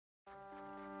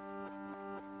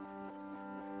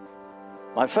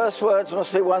My first words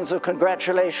must be ones of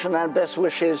congratulation and best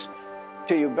wishes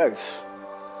to you both.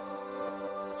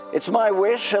 It's my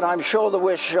wish, and I'm sure the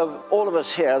wish of all of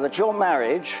us here, that your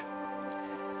marriage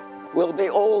will be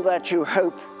all that you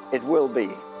hope it will be.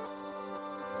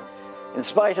 In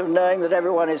spite of knowing that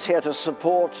everyone is here to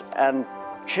support and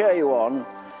cheer you on,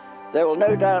 there will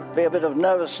no doubt be a bit of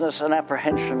nervousness and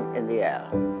apprehension in the air.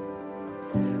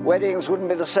 Weddings wouldn't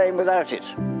be the same without it.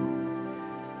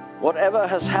 Whatever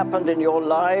has happened in your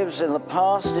lives in the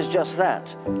past is just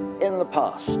that, in the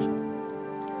past.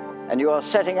 And you are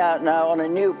setting out now on a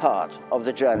new part of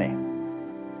the journey,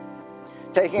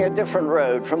 taking a different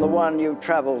road from the one you've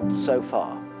traveled so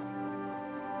far.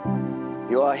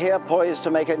 You are here poised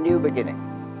to make a new beginning.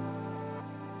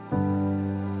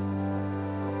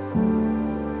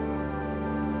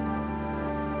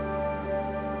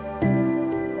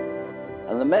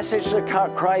 And the message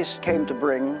that Christ came to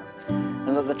bring,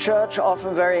 and that the church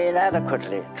often very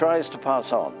inadequately tries to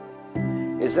pass on,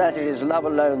 is that it is love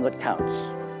alone that counts,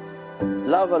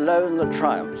 love alone that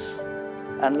triumphs,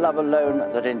 and love alone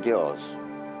that endures.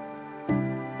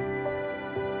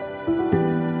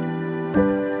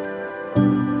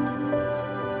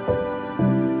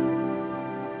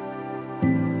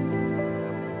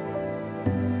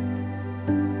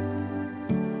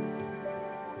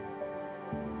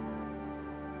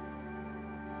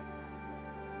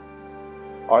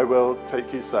 I will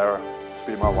take you, Sarah,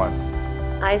 to be my wife.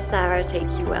 I, Sarah, take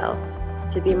you, Will,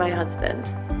 to be my husband.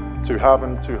 To have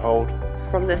and to hold.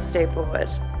 From this day forward.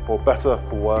 For better,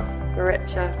 for worse. For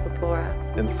richer, for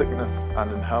poorer. In sickness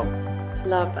and in health. To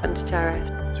love and to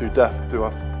cherish. To death do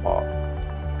us part.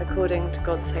 According to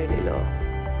God's holy law.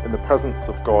 In the presence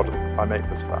of God, I make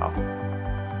this vow.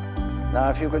 Now,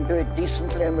 if you can do it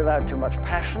decently and without too much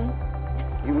passion,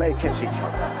 you may kiss each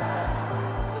other.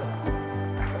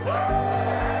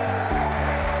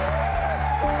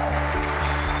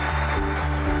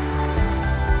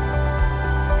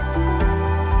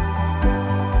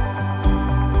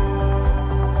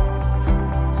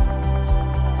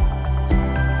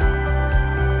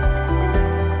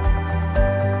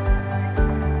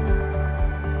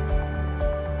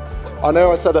 I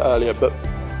know I said it earlier, but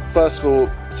first of all,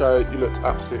 Sarah, you looked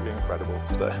absolutely incredible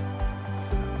today.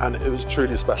 And it was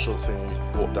truly special seeing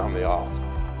you walk down the aisle.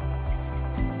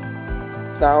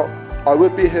 Now, I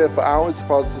would be here for hours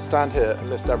if I was to stand here and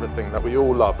list everything that we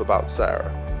all love about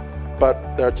Sarah.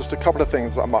 But there are just a couple of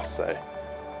things that I must say.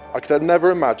 I could have never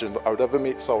imagined I would ever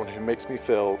meet someone who makes me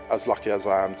feel as lucky as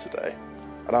I am today.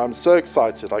 And I'm so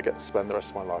excited I get to spend the rest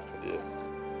of my life with you.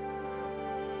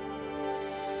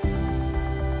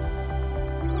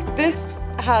 This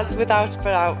has without a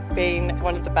doubt been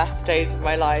one of the best days of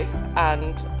my life,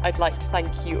 and I'd like to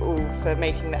thank you all for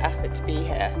making the effort to be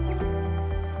here.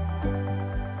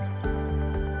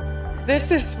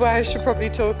 This is where I should probably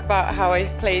talk about how I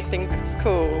played things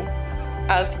cool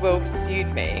as Will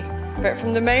pursued me. But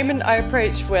from the moment I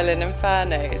approached Will in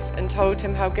Infernos and told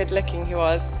him how good looking he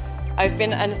was, I've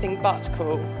been anything but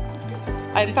cool.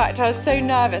 In fact, I was so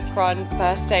nervous for our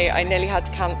first date I nearly had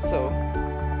to cancel.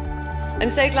 I'm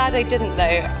so glad I didn't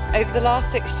though. Over the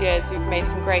last 6 years we've made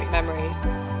some great memories.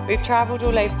 We've travelled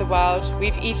all over the world,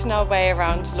 we've eaten our way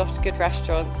around a lot of good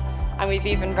restaurants, and we've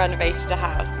even renovated a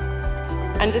house.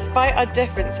 And despite our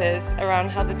differences around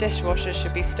how the dishwasher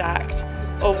should be stacked,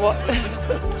 or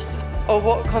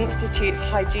what constitutes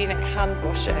hygienic hand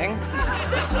washing,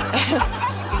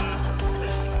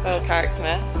 Will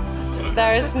Carricksmith,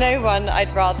 there is no one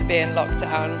I'd rather be in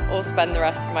lockdown or spend the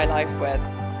rest of my life with.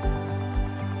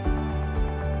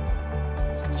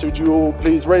 So would you all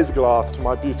please raise a glass to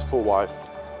my beautiful wife,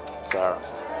 Sarah.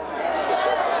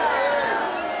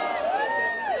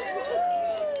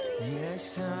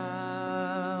 Yes,